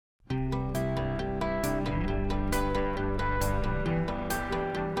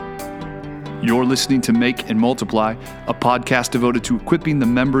You're listening to Make and Multiply, a podcast devoted to equipping the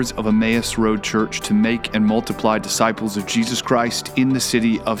members of Emmaus Road Church to make and multiply disciples of Jesus Christ in the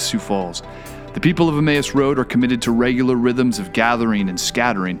city of Sioux Falls. The people of Emmaus Road are committed to regular rhythms of gathering and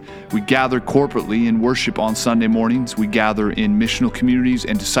scattering. We gather corporately in worship on Sunday mornings. We gather in missional communities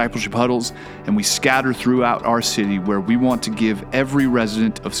and discipleship huddles, and we scatter throughout our city where we want to give every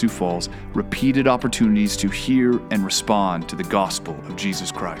resident of Sioux Falls repeated opportunities to hear and respond to the gospel of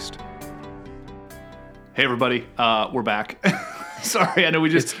Jesus Christ. Hey everybody, we're back. Sorry, I know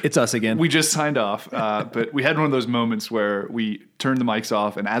It's us again. We just signed off, but we had one of those moments where we turned the mics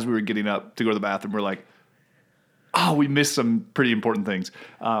off, and as we were getting up to go to the bathroom, we're like, oh, we missed some pretty important things.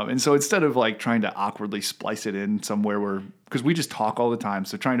 And so instead of like trying to awkwardly splice it in somewhere because we just talk all the time,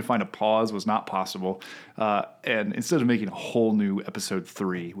 so trying to find a pause was not possible. And instead of making a whole new episode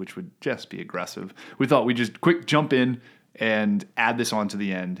 3, which would just be aggressive, we thought we'd just quick jump in and add this on to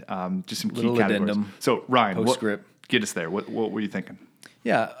the end, just some key Little categories. addendum, So Ryan, postscript. Get us there. What were you thinking?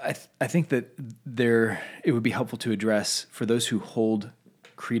 Yeah, I think that it would be helpful to address for those who hold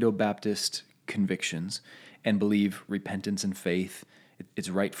Credo Baptist convictions and believe repentance and faith, it's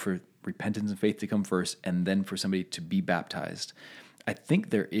right for repentance and faith to come first and then for somebody to be baptized. I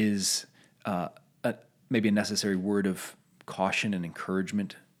think there is maybe a necessary word of caution and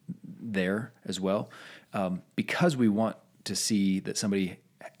encouragement there as well, because we want to see that somebody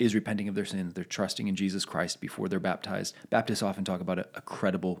is repenting of their sins, they're trusting in Jesus Christ before they're baptized. Baptists often talk about a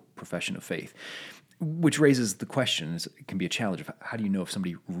credible profession of faith, which raises the question, it can be a challenge of how do you know if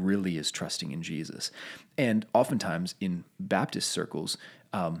somebody really is trusting in Jesus? And oftentimes in Baptist circles,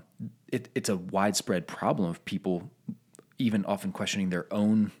 it's a widespread problem of people even often questioning their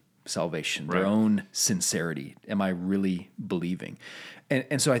own salvation, their own sincerity. Am I really believing?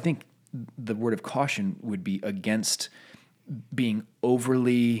 And so I think the word of caution would be against being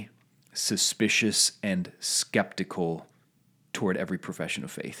overly suspicious and skeptical toward every profession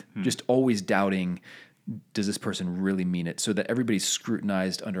of faith. Just always doubting, does this person really mean it? So that everybody's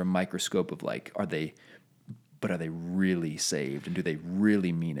scrutinized under a microscope of like, are they really saved? And do they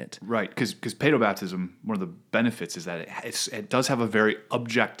really mean it? Right, because paedobaptism, one of the benefits is that it does have a very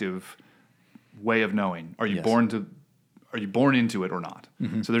objective way of knowing. Are you born into it or not?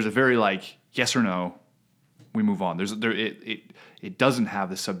 Mm-hmm. So there's a very like yes or no. We move on. It doesn't have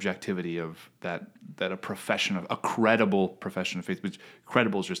the subjectivity of that a profession of a credible profession of faith, which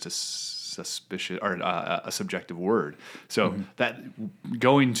credible is just a suspicious or a subjective word. So that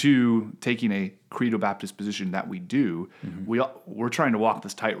taking a Credo Baptist position that we do, we're trying to walk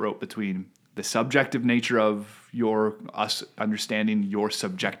this tightrope between the subjective nature of us understanding your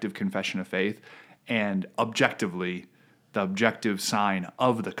subjective confession of faith and objectively the objective sign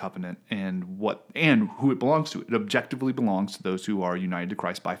of the covenant and who it belongs to. It objectively belongs to those who are united to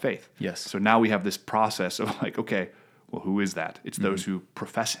Christ by faith. Yes. So now we have this process of like, okay, well, who is that? It's those who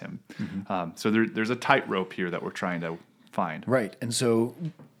profess him. So there's a tightrope here that we're trying to find. Right. And so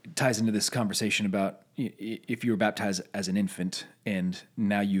it ties into this conversation about if you were baptized as an infant and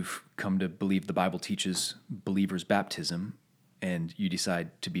now you've come to believe the Bible teaches believers' baptism and you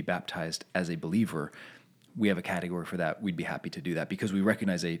decide to be baptized as a believer, we have a category for that. We'd be happy to do that because we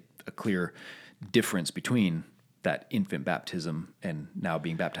recognize a clear difference between that infant baptism and now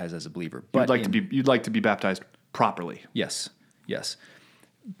being baptized as a believer. But you'd like to be baptized properly. Yes.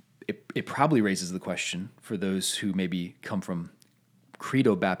 It probably raises the question for those who maybe come from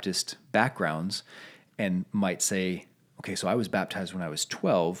Credo Baptist backgrounds and might say, okay, so I was baptized when I was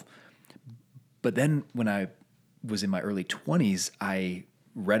 12, but then when I was in my early 20s, I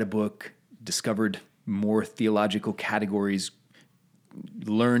read a book, discovered more theological categories,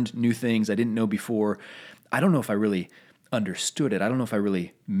 learned new things I didn't know before. I don't know if I really understood it. I don't know if I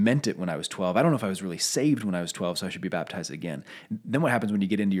really meant it when I was 12. I don't know if I was really saved when I was 12, so I should be baptized again. Then what happens when you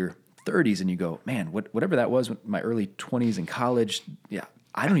get into your 30s and you go, man, whatever that was, my early 20s in college,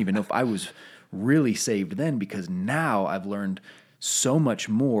 I don't even know if I was really saved then because now I've learned so much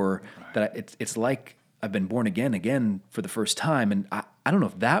more that it's like I've been born again for the first time, and I don't know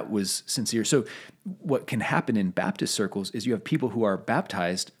if that was sincere. So what can happen in Baptist circles is you have people who are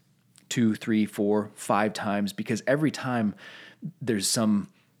baptized 2, 3, 4, 5 times because every time there's some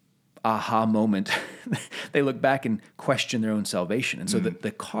aha moment, they look back and question their own salvation. And so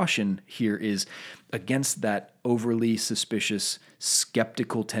the caution here is against that overly suspicious,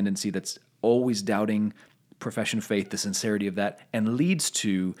 skeptical tendency that's always doubting profession of faith, the sincerity of that, and leads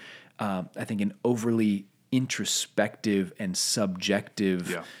to I think an overly introspective and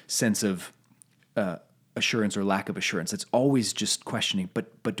subjective sense of assurance or lack of assurance. It's always just questioning,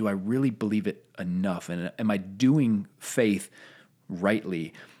 but do I really believe it enough? And am I doing faith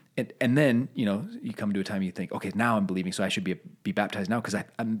rightly? And then, you come to a time you think, okay, now I'm believing, so I should be baptized now because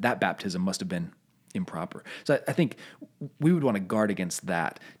that baptism must have been improper. So I think we would want to guard against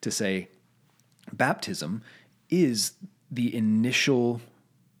that, to say baptism is the initial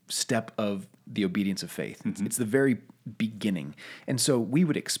step of the obedience of faith. Mm-hmm. It's the very beginning. And so we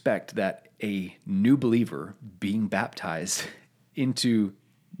would expect that a new believer being baptized into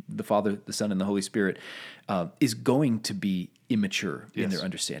the Father, the Son, and the Holy Spirit is going to be immature in their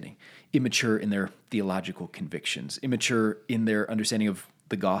understanding, immature in their theological convictions, immature in their understanding of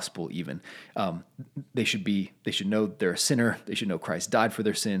the gospel even. They should know they're a sinner. They should know Christ died for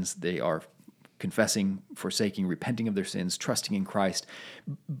their sins. They are confessing, forsaking, repenting of their sins, trusting in Christ.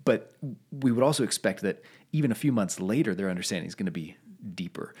 But we would also expect that even a few months later, their understanding is going to be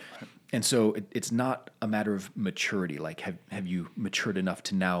deeper. Right. And so it's not a matter of maturity, like have you matured enough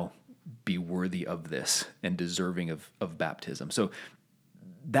to now be worthy of this and deserving of baptism. So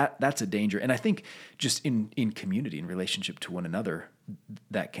that's a danger. And I think just in community, in relationship to one another,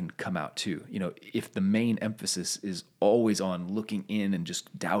 that can come out too. If the main emphasis is always on looking in and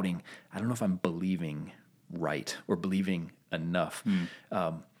just doubting, I don't know if I'm believing right or believing enough.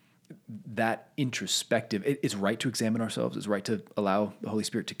 That introspective, it's right to examine ourselves. It's right to allow the Holy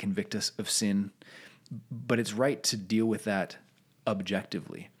Spirit to convict us of sin, but it's right to deal with that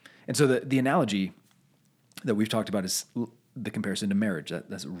objectively. And so the analogy that we've talked about is the comparison to marriage.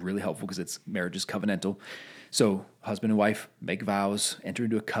 That's really helpful because marriage is covenantal. So husband and wife make vows, enter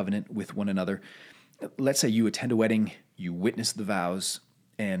into a covenant with one another. Let's say you attend a wedding, you witness the vows,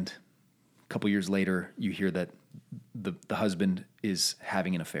 and a couple years later you hear that the husband is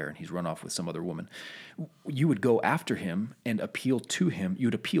having an affair and he's run off with some other woman. You would go after him and appeal to him. You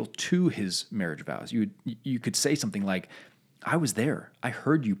would appeal to his marriage vows. You could say something like, I was there. I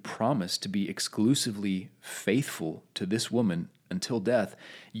heard you promise to be exclusively faithful to this woman until death.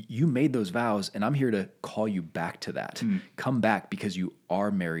 You made those vows, and I'm here to call you back to that. Come back because you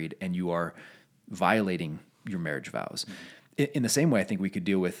are married and you are violating your marriage vows. In the same way, I think we could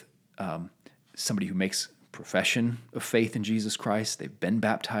deal with somebody who makes profession of faith in Jesus Christ. They've been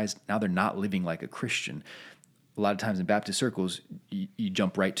baptized. Now they're not living like a Christian. A lot of times in Baptist circles, you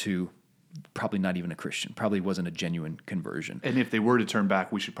jump right to probably not even a Christian, probably wasn't a genuine conversion. And if they were to turn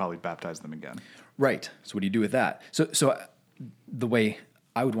back, we should probably baptize them again. Right. So what do you do with that? So the way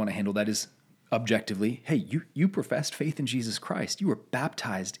I would want to handle that is objectively, hey, you professed faith in Jesus Christ. You were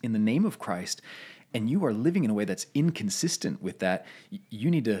baptized in the name of Christ, and you are living in a way that's inconsistent with that. You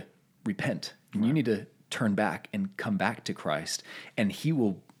need to repent, and you need to turn back and come back to Christ, and he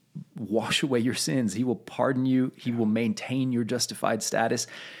will wash away your sins. He will pardon you. He will maintain your justified status.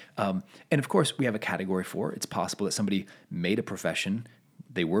 And of course, we have a category for it. It's possible that somebody made a profession,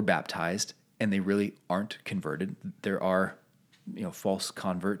 they were baptized, and they really aren't converted. There are, false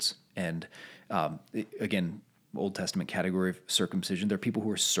converts, and again, Old Testament category of circumcision. There are people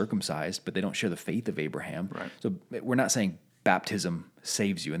who are circumcised, but they don't share the faith of Abraham. Right. So we're not saying baptism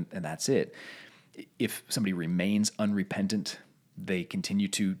saves you, and that's it. If somebody remains unrepentant, they continue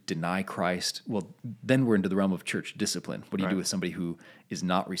to deny Christ, well, then we're into the realm of church discipline. What do you do with somebody who is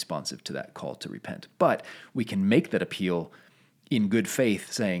not responsive to that call to repent? But we can make that appeal in good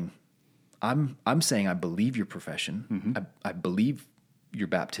faith, saying, I'm saying I believe your profession. Mm-hmm. I believe your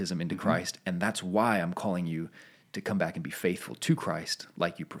baptism into Christ, and that's why I'm calling you to come back and be faithful to Christ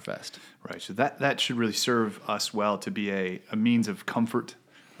like you professed. Right. So that should really serve us well to be a means of comfort,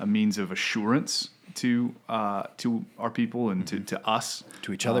 a means of assurance to our people and to us,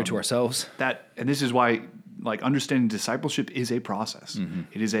 to each other, to ourselves. And this is why, understanding discipleship is a process.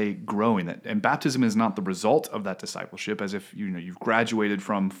 It is a growing, and baptism is not the result of that discipleship, as if you've graduated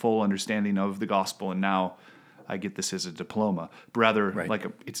from full understanding of the gospel and now I get this as a diploma. But rather,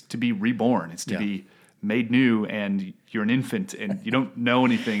 it's to be reborn. It's to be made new, and you're an infant and you don't know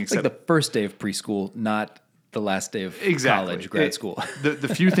anything except like the first day of preschool, not the last day of college, grad school.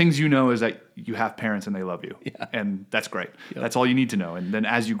 The few things you know is that you have parents and they love you. Yeah. And that's great. Yep. That's all you need to know. And then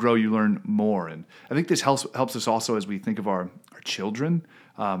as you grow, you learn more. And I think this helps us also as we think of our children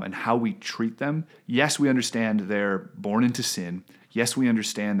and how we treat them. Yes, we understand they're born into sin. Yes, we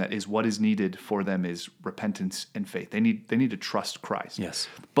understand that what is needed for them is repentance and faith. They need to trust Christ. Yes.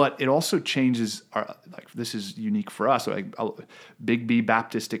 But it also changes this is unique for us, big B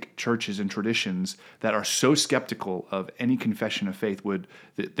Baptistic churches and traditions that are so skeptical of any confession of faith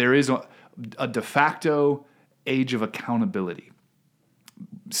there is a de facto age of accountability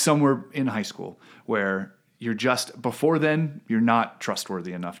somewhere in high school where before then, you're not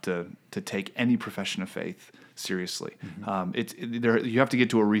trustworthy enough to take any profession of faith seriously. You have to get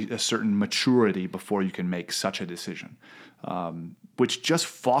to a certain maturity before you can make such a decision, which just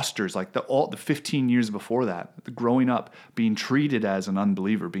fosters like the 15 years before that, the growing up, being treated as an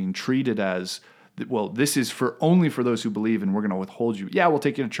unbeliever, being treated as, well, this is only for those who believe, and we're going to withhold you. Yeah, we'll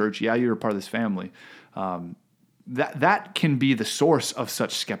take you to church. Yeah, you're a part of this family. That can be the source of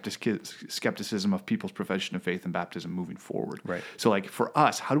such skepticism of people's profession of faith and baptism moving forward. Right. So, like for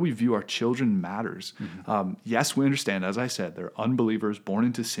us, how do we view our children matters. Yes, we understand, as I said, they're unbelievers born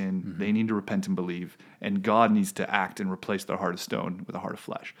into sin. They need to repent and believe, and God needs to act and replace their heart of stone with a heart of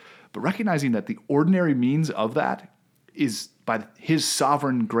flesh. But recognizing that the ordinary means of that is by His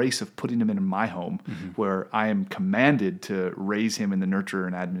sovereign grace of putting him in my home, where I am commanded to raise him in the nurture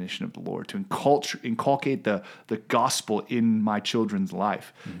and admonition of the Lord, to inculcate the gospel in my children's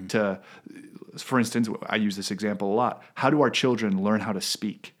life. For instance, I use this example a lot. How do our children learn how to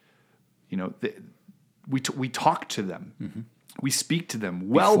speak? We talk to them. We speak to them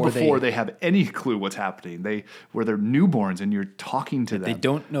before they have any clue what's happening. They're newborns, and you're talking to them. They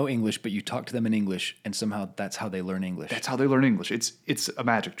don't know English, but you talk to them in English, and somehow that's how they learn English. That's how they learn English. It's a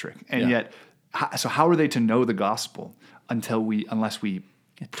magic trick. And yet, so how are they to know the gospel unless we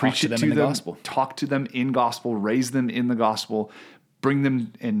preach it to them, in the gospel, talk to them in gospel, raise them in the gospel, bring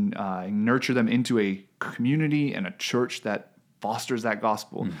them and nurture them into a community and a church that fosters that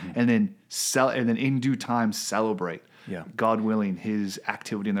gospel, and then in due time celebrate. God willing, His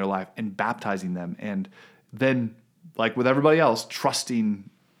activity in their life, and baptizing them, and then, like with everybody else, trusting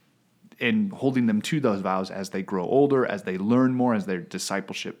and holding them to those vows as they grow older, as they learn more, as their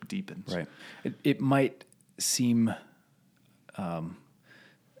discipleship deepens. Right. It might seem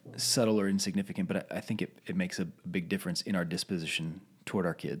subtle or insignificant, but I think it makes a big difference in our disposition toward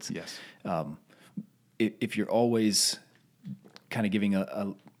our kids. Yes. If you're always kind of giving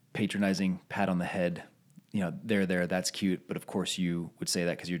a patronizing pat on the head, there, that's cute, but of course you would say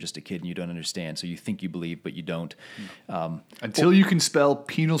that because you're just a kid and you don't understand, so you think you believe, but you don't. Until you can spell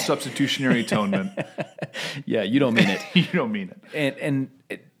penal substitutionary atonement. Yeah, you don't mean it. You don't mean it. And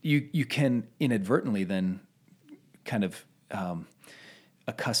you can inadvertently then kind of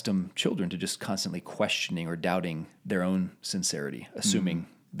accustom children to just constantly questioning or doubting their own sincerity, assuming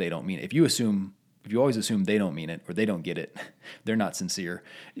they don't mean it. If you always assume they don't mean it or they don't get it, they're not sincere,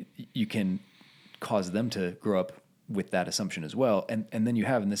 you can cause them to grow up with that assumption as well. And then you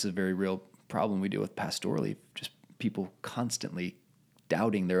have, and this is a very real problem we deal with pastorally, just people constantly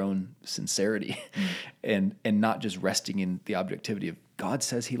doubting their own sincerity and not just resting in the objectivity of God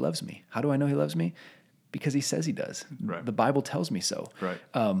says He loves me. How do I know He loves me? Because He says He does. Right. The Bible tells me so. Right.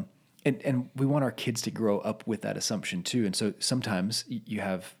 And we want our kids to grow up with that assumption too. And so sometimes you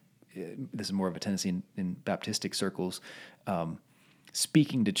have, this is more of a tendency in Baptistic circles,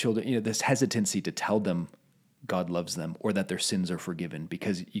 speaking to children, this hesitancy to tell them God loves them or that their sins are forgiven,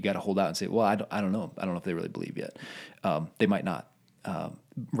 because you got to hold out and say, well, I don't know. I don't know if they really believe yet. They might not.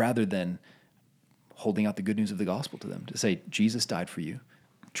 Rather than holding out the good news of the gospel to them, to say, Jesus died for you,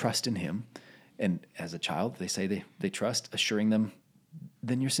 trust in Him. And as a child, they say they trust, assuring them,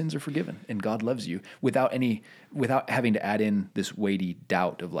 then your sins are forgiven and God loves you, without having to add in this weighty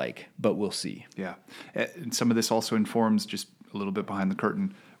doubt of but we'll see. Yeah. And some of this also informs, just a little bit behind the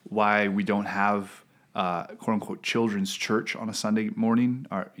curtain, why we don't have quote unquote children's church on a Sunday morning.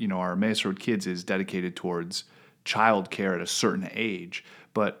 Our Emmaus Road Kids is dedicated towards child care at a certain age,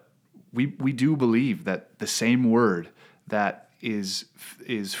 but we do believe that the same word that is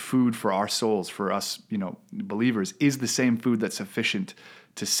food for our souls, for us, believers, is the same food that's sufficient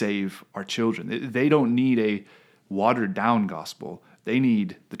to save our children. They don't need a watered down gospel. They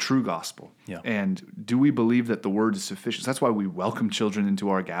need the true gospel. Yeah. And do we believe that the word is sufficient? That's why we welcome children into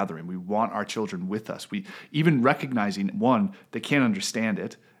our gathering. We want our children with us. We even recognizing, one, they can't understand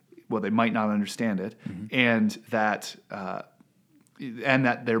it. Well, they might not understand it. And that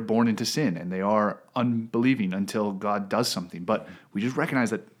they're born into sin and they are unbelieving until God does something. But we just recognize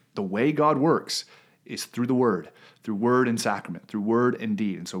that the way God works is through the word and sacrament, through word and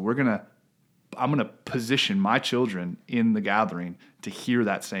deed. And so I'm going to position my children in the gathering to hear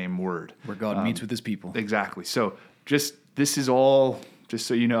that same word. Where God meets with His people. Exactly. So this is all, just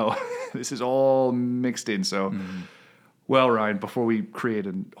so you know, this is all mixed in. So, well, Ryan, before we create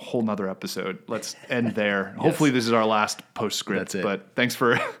a whole nother episode, let's end there. Yes. Hopefully this is our last postscript. That's it. But thanks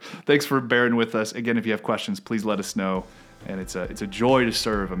for bearing with us. Again, if you have questions, please let us know. And it's a joy to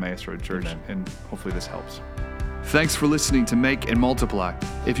serve Emmaus Road Church. Amen. And hopefully this helps. Thanks for listening to Make and Multiply.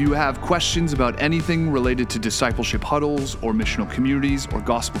 If you have questions about anything related to discipleship huddles or missional communities or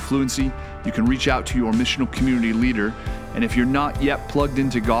gospel fluency, you can reach out to your missional community leader. And if you're not yet plugged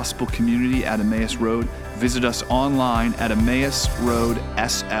into gospel community at Emmaus Road, visit us online at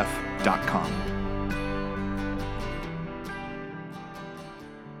emmausroadsf.com.